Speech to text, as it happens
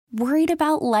Worried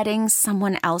about letting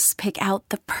someone else pick out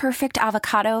the perfect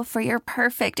avocado for your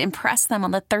perfect impress them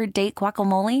on the third date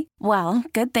guacamole? Well,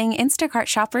 good thing Instacart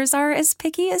shoppers are as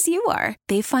picky as you are.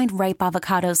 They find ripe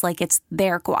avocados like it's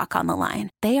their guac on the line.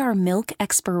 They are milk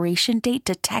expiration date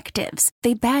detectives.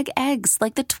 They bag eggs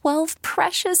like the 12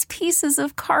 precious pieces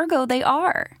of cargo they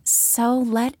are. So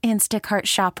let Instacart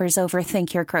shoppers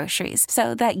overthink your groceries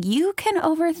so that you can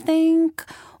overthink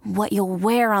what you'll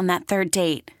wear on that third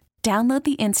date. Download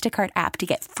the Instacart app to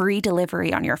get free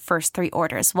delivery on your first 3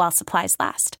 orders while supplies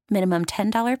last. Minimum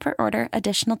 $10 per order.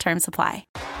 Additional terms apply.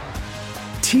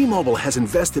 T-Mobile has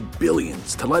invested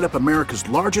billions to light up America's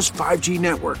largest 5G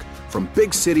network, from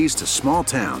big cities to small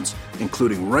towns,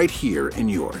 including right here in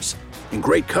yours. And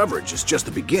great coverage is just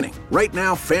the beginning. Right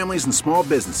now, families and small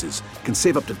businesses can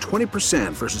save up to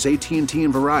 20% versus AT&T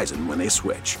and Verizon when they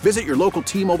switch. Visit your local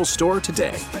T-Mobile store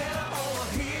today.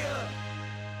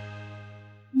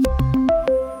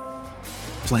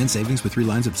 Plan savings with 3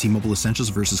 lines of T-Mobile Essentials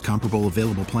versus comparable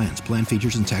available plans. Plan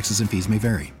features and taxes and fees may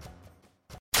vary.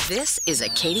 This is a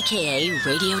KDKA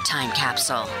radio time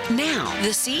capsule. Now,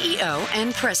 the CEO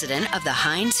and president of the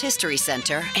Heinz History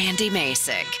Center, Andy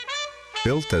Masek.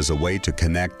 Built as a way to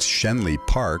connect Schenley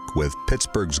Park with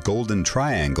Pittsburgh's Golden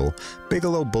Triangle,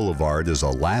 Bigelow Boulevard is a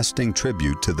lasting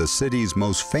tribute to the city's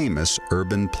most famous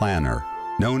urban planner.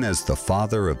 Known as the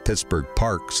father of Pittsburgh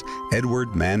parks,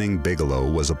 Edward Manning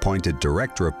Bigelow was appointed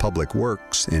Director of Public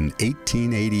Works in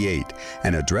 1888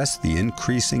 and addressed the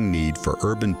increasing need for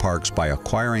urban parks by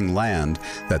acquiring land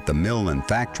that the mill and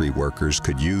factory workers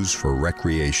could use for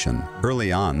recreation.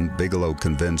 Early on, Bigelow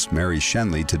convinced Mary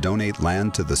Schenley to donate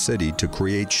land to the city to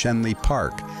create Schenley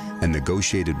Park and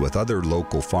negotiated with other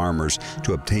local farmers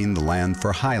to obtain the land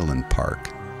for Highland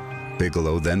Park.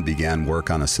 Bigelow then began work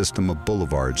on a system of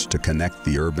boulevards to connect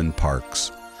the urban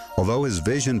parks. Although his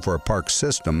vision for a park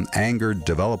system angered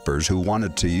developers who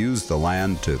wanted to use the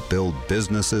land to build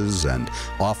businesses and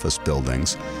office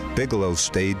buildings, Bigelow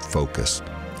stayed focused.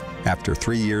 After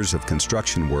 3 years of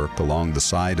construction work along the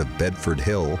side of Bedford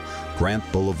Hill, Grant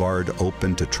Boulevard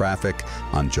opened to traffic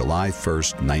on July 1,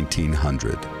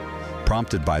 1900.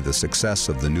 Prompted by the success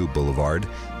of the new boulevard,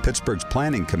 Pittsburgh's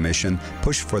Planning Commission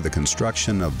pushed for the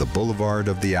construction of the Boulevard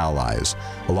of the Allies,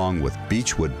 along with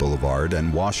Beechwood Boulevard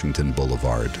and Washington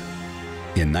Boulevard.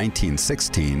 In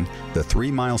 1916, the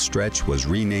 3-mile stretch was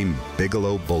renamed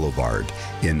Bigelow Boulevard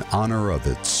in honor of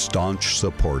its staunch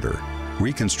supporter.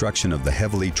 Reconstruction of the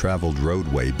heavily traveled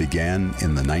roadway began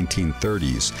in the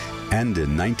 1930s, and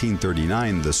in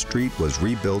 1939 the street was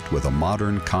rebuilt with a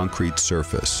modern concrete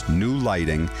surface, new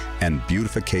lighting, and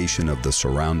beautification of the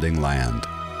surrounding land.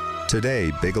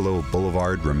 Today, Bigelow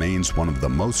Boulevard remains one of the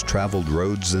most traveled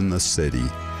roads in the city,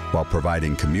 while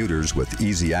providing commuters with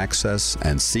easy access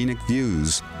and scenic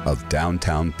views of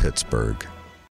downtown Pittsburgh.